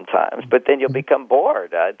want sometimes, but then you'll become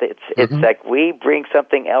bored. It's like we bring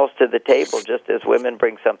something else to the table, just as women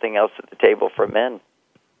bring something else to the table for men."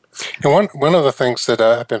 And one of the things that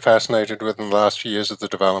I've been fascinated with in the last few years is the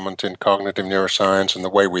development in cognitive neuroscience and the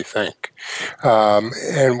way we think.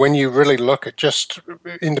 And when you really look at just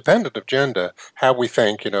independent of gender, how we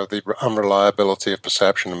think, the unreliability of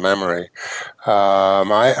perception and memory.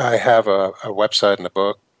 I have a website and a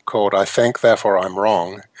book called I Think, Therefore I'm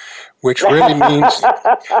Wrong, which really means,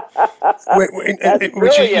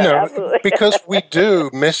 because we do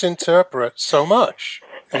misinterpret so much.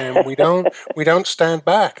 And we don't stand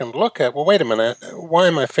back and look at, well, wait a minute, why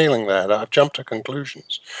am I feeling that? I've jumped to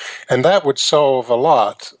conclusions. And that would solve a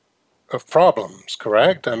lot of problems,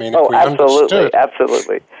 correct? I mean, if we understood.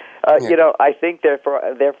 Absolutely. I think,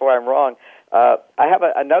 therefore I'm wrong. I have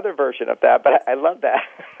another version of that, but I love that.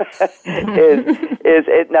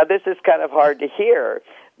 Now, this is kind of hard to hear,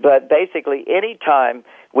 but basically any time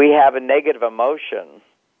we have a negative emotion,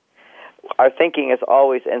 our thinking is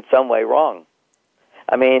always in some way wrong.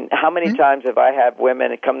 I mean, how many times have I had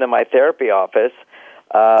women come to my therapy office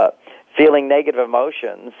feeling negative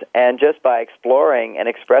emotions, and just by exploring and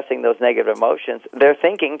expressing those negative emotions, their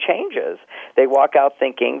thinking changes. They walk out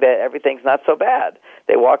thinking that everything's not so bad.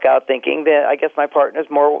 They walk out thinking that I guess my partner's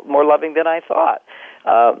more loving than I thought.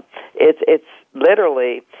 It's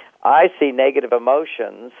literally, I see negative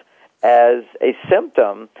emotions as a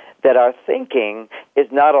symptom that our thinking is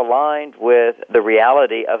not aligned with the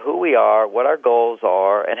reality of who we are, what our goals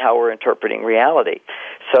are, and how we're interpreting reality.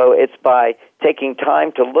 So it's by taking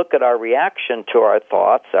time to look at our reaction to our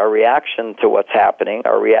thoughts, our reaction to what's happening,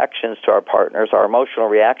 our reactions to our partners, our emotional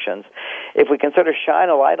reactions. If we can sort of shine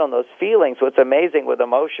a light on those feelings, what's amazing with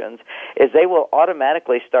emotions is they will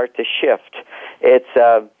automatically start to shift.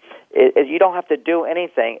 You don't have to do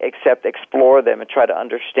anything except explore them and try to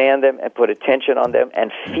understand them and put attention on them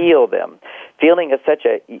and feel them. Feeling is such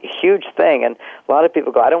a huge thing, and a lot of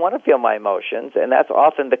people go, I don't want to feel my emotions, and that's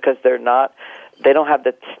often because they don't have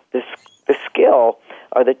the skill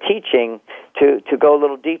or the teaching to go a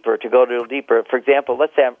little deeper, For example,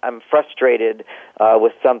 let's say I'm frustrated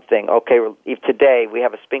with something. Okay, if today we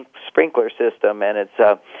have a sprinkler system and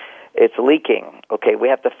it's leaking. Okay, we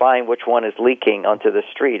have to find which one is leaking onto the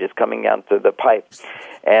street. It's coming down through the pipe.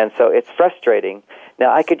 And so it's frustrating.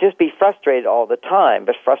 Now, I could just be frustrated all the time,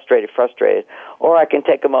 but frustrated. Or I can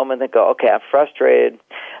take a moment and go, okay, I'm frustrated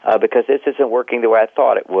because this isn't working the way I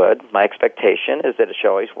thought it would. My expectation is that it should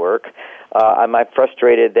always work. I'm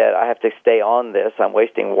frustrated that I have to stay on this. I'm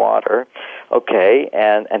wasting water. Okay,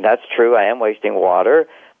 and that's true. I am wasting water.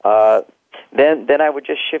 Then I would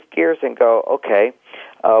just shift gears and go, okay,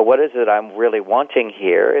 what is it I'm really wanting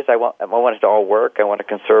here? I want it to all work. I want to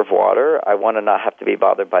conserve water. I want to not have to be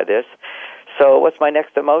bothered by this. So what's my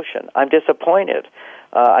next emotion? I'm disappointed.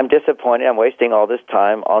 I'm wasting all this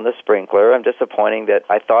time on the sprinkler. I'm disappointed that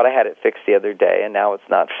I thought I had it fixed the other day, and now it's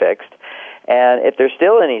not fixed. And if there's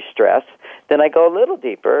still any stress, then I go a little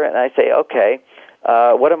deeper, and I say, okay,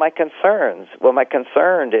 what are my concerns? Well, my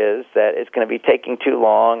concern is that it's going to be taking too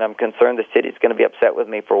long. I'm concerned the city's going to be upset with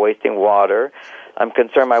me for wasting water. I'm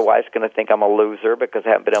concerned my wife's going to think I'm a loser because I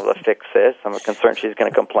haven't been able to fix this. I'm concerned she's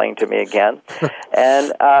going to complain to me again.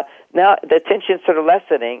 And now the tension's sort of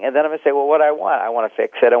lessening, and then I'm going to say, well, what do I want? I want to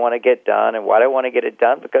fix it. I want to get done. And why do I want to get it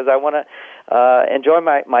done? Because I want to enjoy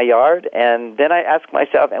my yard. And then I ask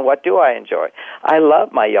myself, and what do I enjoy? I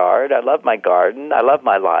love my yard. I love my garden. I love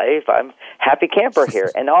my life. I'm happy camper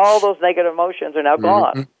here. And all those negative emotions are now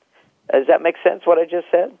gone. Does that make sense, what I just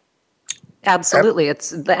said? Absolutely.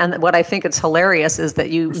 And what I think it's hilarious is that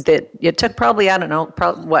it took probably, I don't know,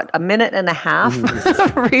 a minute and a half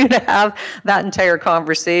for you to have that entire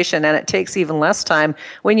conversation. And it takes even less time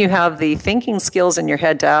when you have the thinking skills in your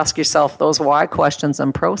head to ask yourself those why questions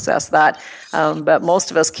and process that. But most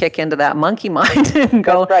of us kick into that monkey mind and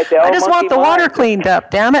go, I just want the water cleaned up,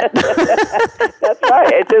 damn it. That's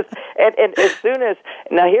right. It just, and as soon as,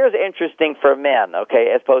 now here's interesting for men,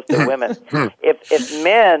 okay, as opposed to women. If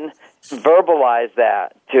men verbalize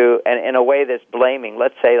that and in a way that's blaming.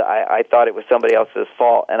 Let's say I thought it was somebody else's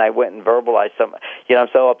fault, and I went and verbalized I'm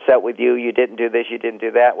so upset with you, you didn't do this, you didn't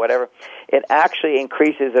do that, whatever. It actually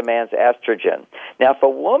increases a man's estrogen. Now, if a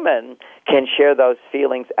woman can share those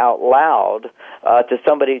feelings out loud to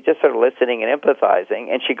somebody just sort of listening and empathizing,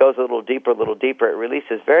 and she goes a little deeper, it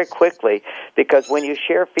releases very quickly, because when you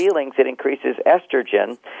share feelings, it increases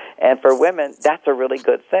estrogen, and for women, that's a really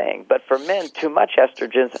good thing. But for men, too much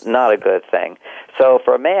estrogen's not a good thing. So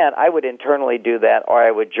for a man, I would internally do that, or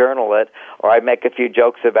I would journal it, or I'd make a few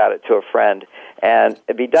jokes about it to a friend, and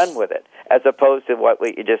be done with it. As opposed to what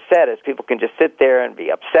you just said, is people can just sit there and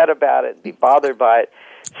be upset about it, and be bothered by it.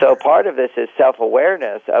 So part of this is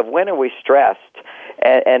self-awareness of when are we stressed,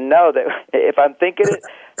 and know that if I'm thinking it,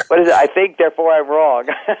 what is it? I think, therefore I'm wrong.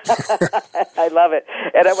 I love it.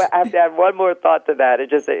 And I have to add one more thought to that.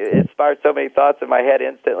 It sparked so many thoughts in my head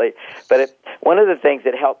instantly. But one of the things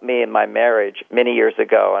that helped me in my marriage many years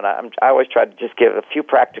ago, and I always try to just give a few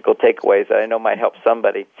practical takeaways that I know might help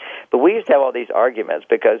somebody. But we used to have all these arguments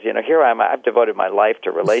because, here I am. I've devoted my life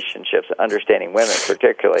to relationships, understanding women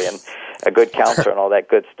particularly, and a good counselor and all that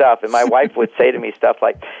good stuff. And my wife would say to me stuff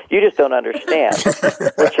like, "You just don't understand,"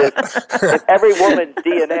 which is in every woman's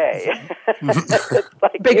DNA. It's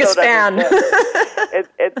like, biggest fan.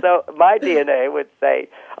 And so my DNA would say,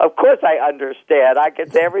 of course I understand. I can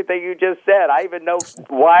say everything you just said. I even know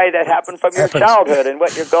why that happened from your childhood and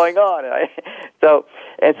what you're going on.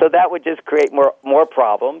 And so that would just create more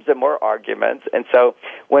problems and more arguments. And so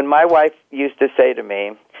when my wife used to say to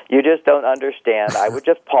me, "You just don't understand," I would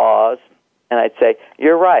just pause and I'd say,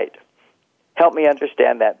 "You're right. Help me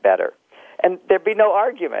understand that better." And there'd be no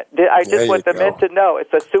argument. I just want the men to know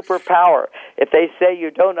it's a superpower. If they say you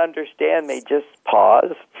don't understand me, just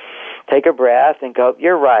pause, take a breath, and go,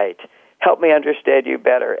 "You're right. Help me understand you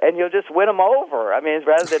better." And you'll just win them over. I mean,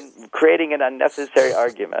 rather than creating an unnecessary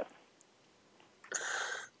argument.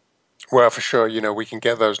 Well, for sure, we can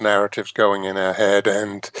get those narratives going in our head,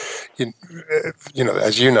 and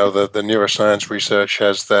as you know, the neuroscience research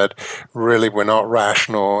says that really we're not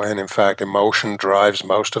rational, and in fact, emotion drives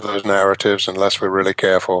most of those narratives unless we're really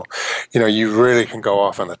careful. You really can go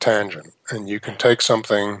off on a tangent, and you can take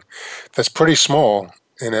something that's pretty small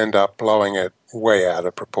and end up blowing it way out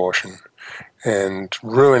of proportion and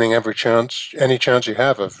ruining any chance you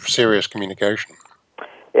have of serious communication.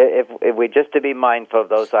 If we just to be mindful of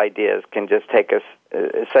those ideas can just take us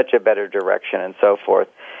such a better direction and so forth.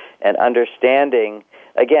 And understanding,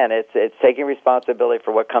 again, it's taking responsibility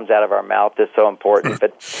for what comes out of our mouth is so important.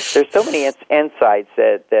 But there's so many insights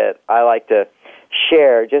that I like to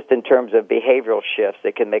share just in terms of behavioral shifts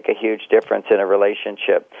that can make a huge difference in a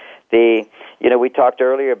relationship. We talked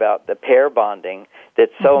earlier about the pair bonding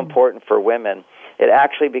that's so important for women. It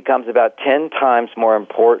actually becomes about 10 times more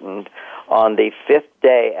important on the 5th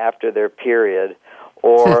day after their period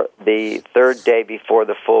or the 3rd day before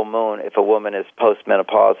the full moon if a woman is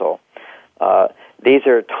postmenopausal. These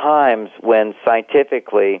are times when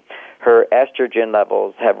scientifically her estrogen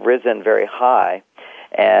levels have risen very high,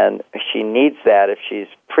 and she needs that if she's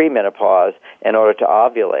premenopause in order to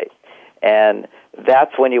ovulate. And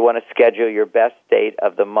that's when you want to schedule your best date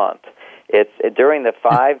of the month. It's during the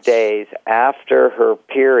 5 days after her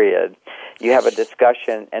period, you have a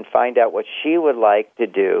discussion and find out what she would like to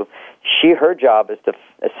do. Her job is to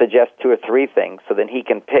suggest 2 or 3 things, so then he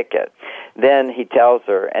can pick it. Then he tells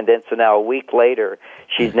her, and then so now a week later,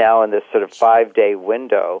 she's now in this sort of 5-day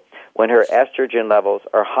window when her estrogen levels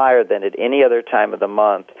are higher than at any other time of the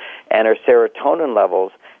month, and her serotonin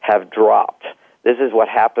levels have dropped. This is what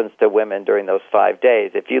happens to women during those 5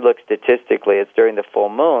 days. If you look statistically, it's during the full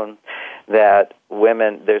moon that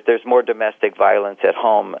women, there's more domestic violence at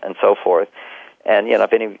home and so forth. And,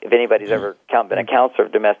 if anybody's ever been a counselor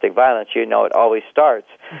of domestic violence, it always starts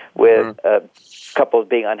with couples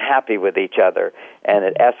being unhappy with each other, and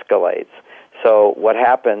it escalates. So what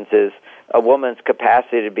happens is a woman's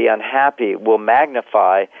capacity to be unhappy will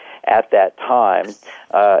magnify at that time.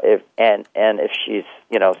 If she's,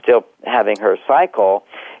 still having her cycle,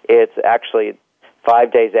 it's actually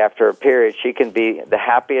 5 days after her period, she can be the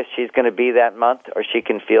happiest she's going to be that month, or she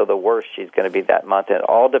can feel the worst she's going to be that month. And it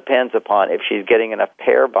all depends upon if she's getting enough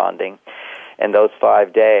pair bonding in those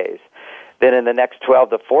 5 days. Then in the next 12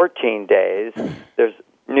 to 14 days, there's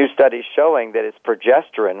new studies showing that it's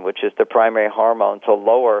progesterone, which is the primary hormone to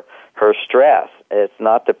lower her stress. It's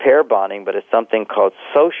not the pair bonding, but it's something called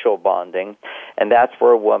social bonding, and that's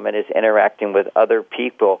where a woman is interacting with other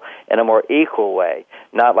people in a more equal way,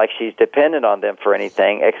 not like she's dependent on them for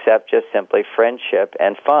anything except just simply friendship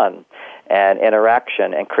and fun and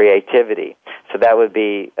interaction and creativity. So that would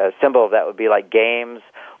be a symbol of that would be like games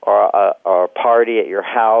or a party at your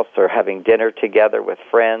house or having dinner together with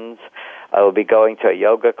friends. It would be going to a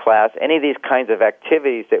yoga class. Any of these kinds of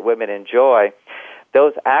activities that women enjoy,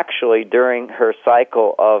 those actually during her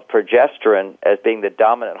cycle of progesterone as being the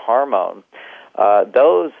dominant hormone,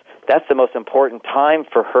 that's the most important time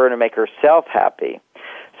for her to make herself happy.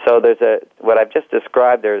 So what I've just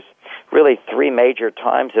described, there's really 3 major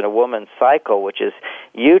times in a woman's cycle, which is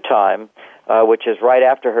U time, which is right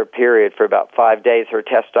after her period for about 5 days. Her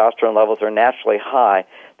testosterone levels are naturally high.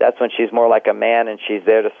 That's when she's more like a man and she's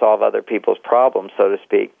there to solve other people's problems, so to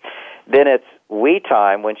speak. Then it's we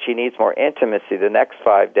time when she needs more intimacy the next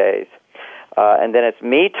 5 days. And then it's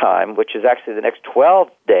me time, which is actually the next 12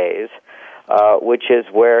 days, which is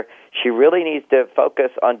where she really needs to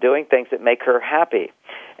focus on doing things that make her happy.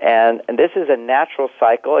 And this is a natural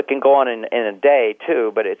cycle. It can go on in a day,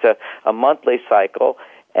 too, but it's a monthly cycle.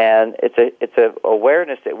 And it's a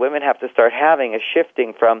awareness that women have to start having, a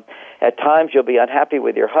shifting from, at times you'll be unhappy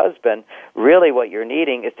with your husband. Really what you're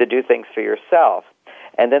needing is to do things for yourself.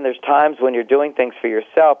 And then there's times when you're doing things for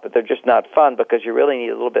yourself, but they're just not fun because you really need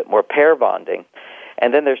a little bit more pair bonding.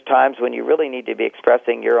 And then there's times when you really need to be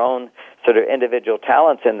expressing your own sort of individual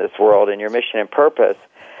talents in this world and your mission and purpose.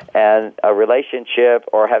 And a relationship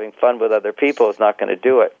or having fun with other people is not going to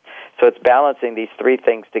do it. So it's balancing these 3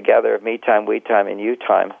 things together, me time, we time, and you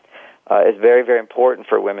time, is very, very important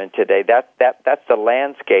for women today. That's the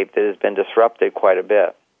landscape that has been disrupted quite a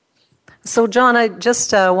bit. So, John, I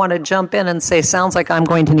just want to jump in and say, sounds like I'm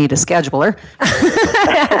going to need a scheduler.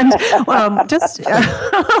 And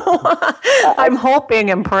I'm hoping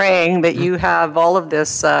and praying that you have all of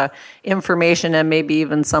this information and maybe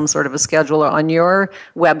even some sort of a scheduler on your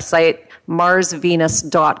website,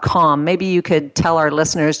 marsvenus.com. Maybe you could tell our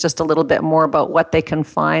listeners just a little bit more about what they can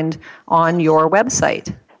find on your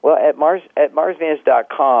website. Well, at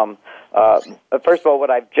marsvenus.com, first of all, what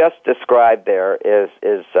I've just described there is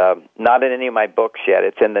not in any of my books yet.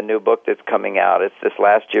 It's in the new book that's coming out. It's this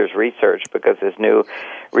last year's research because this new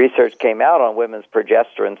research came out on women's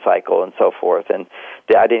progesterone cycle and so forth, and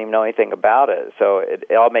I didn't even know anything about it. So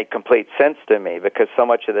it all made complete sense to me because so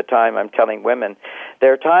much of the time I'm telling women,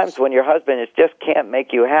 there are times when your husband just can't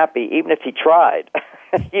make you happy, even if he tried.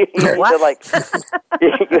 you need to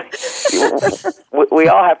we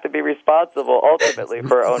all have to be responsible ultimately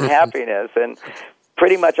for our own happiness, and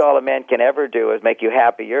pretty much all a man can ever do is make you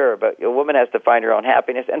happier, but a woman has to find her own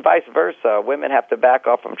happiness, and vice versa. Women have to back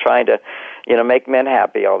off from trying to, make men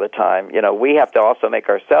happy all the time. We have to also make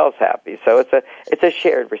ourselves happy. So it's a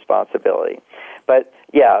shared responsibility. But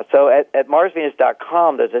yeah, so at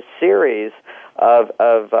marsvenus.com, there's a series of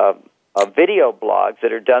video blogs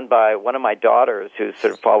that are done by one of my daughters who's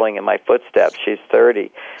sort of following in my footsteps. She's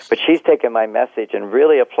 30, but she's taken my message and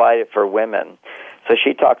really applied it for women. So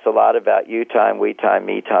she talks a lot about you time, we time,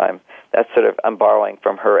 me time. That's sort of, I'm borrowing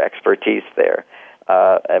from her expertise there,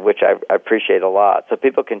 which I appreciate a lot. So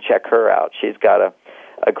people can check her out. She's got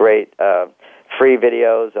a great free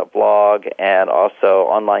videos, a blog, and also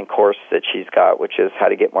online course that she's got, which is how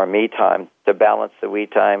to get more me time to balance the we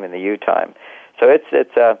time and the you time. So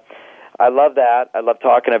it's I love that. I love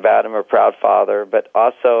talking about him. I'm a proud father, but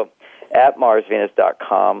also at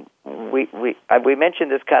marsvenus.com, we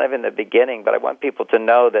mentioned this kind of in the beginning, but I want people to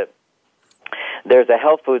know that there's a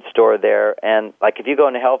health food store there, and like if you go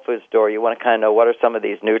in a health food store, you want to kind of know what are some of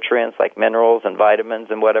these nutrients, like minerals and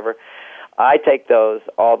vitamins and whatever. I take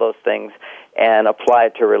all those things, and apply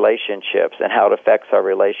it to relationships and how it affects our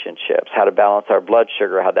relationships, how to balance our blood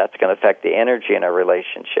sugar, how that's going to affect the energy in our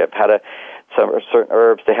relationship, certain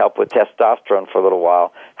herbs to help with testosterone for a little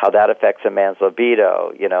while, how that affects a man's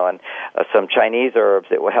libido, and some Chinese herbs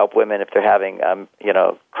that will help women if they're having,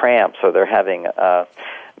 cramps or they're having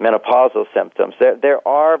menopausal symptoms. There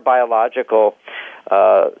are biological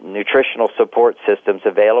nutritional support systems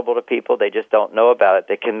available to people. They just don't know about it.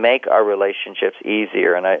 They can make our relationships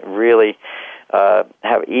easier, and I really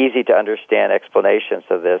have easy to understand explanations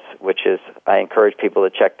of this, which is I encourage people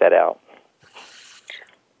to check that out.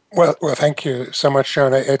 Well, thank you so much,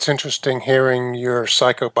 John. It's interesting hearing your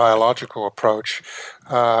psychobiological approach,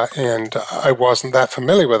 and I wasn't that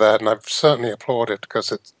familiar with that, and I've certainly applauded it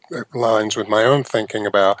because it aligns with my own thinking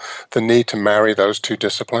about the need to marry those two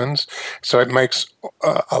disciplines. So it makes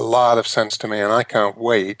a lot of sense to me, and I can't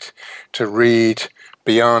wait to read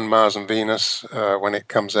Beyond Mars and Venus when it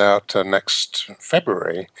comes out next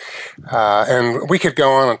February. And we could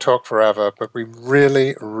go on and talk forever, but we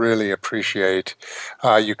really, really appreciate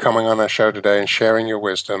you coming on our show today and sharing your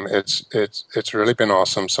wisdom. It's really been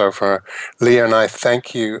awesome. So for Leah and I,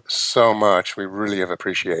 thank you so much. We really have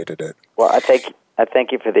appreciated it. Well, I thank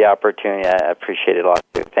you for the opportunity. I appreciate it a lot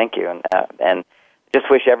too. Thank you, and just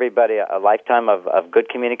wish everybody a lifetime of good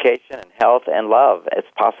communication and health and love. It's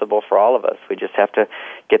possible for all of us. We just have to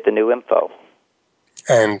get the new info.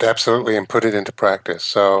 And absolutely, and put it into practice.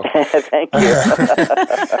 So thank you.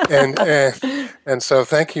 and so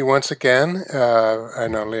thank you once again. I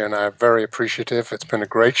know Leah and I are very appreciative. It's been a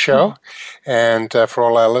great show. And for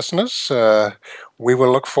all our listeners, we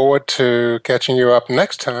will look forward to catching you up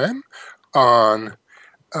next time on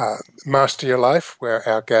Master Your Life, where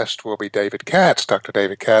our guest will be David Katz, Dr.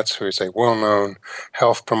 David Katz, who is a well-known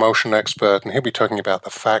health promotion expert, and he'll be talking about the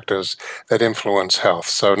factors that influence health.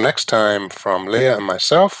 So next time from Leah and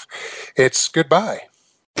myself, it's goodbye.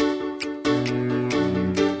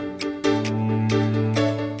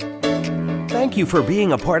 Thank you for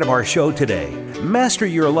being a part of our show today. Master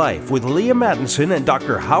Your Life with Leah Mattinson and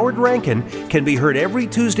Dr. Howard Rankin can be heard every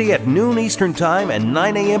Tuesday at noon Eastern Time and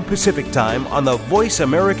 9 a.m. Pacific Time on the Voice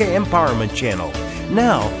America Empowerment Channel.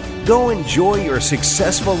 Now, go enjoy your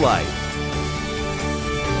successful life.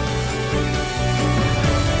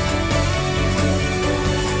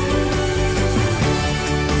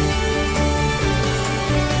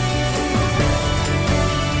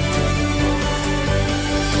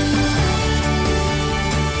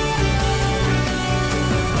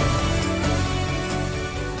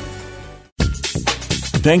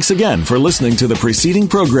 Thanks again for listening to the preceding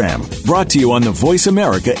program brought to you on the Voice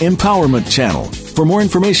America Empowerment Channel. For more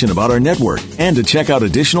information about our network and to check out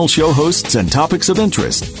additional show hosts and topics of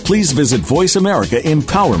interest, please visit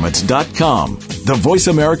voiceamericaempowerment.com. The Voice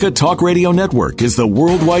America Talk Radio Network is the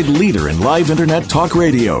worldwide leader in live Internet talk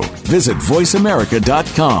radio. Visit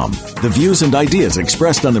voiceamerica.com. The views and ideas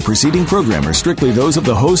expressed on the preceding program are strictly those of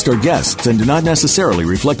the host or guests and do not necessarily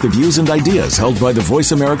reflect the views and ideas held by the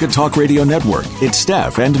Voice America Talk Radio Network, its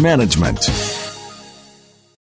staff, and management.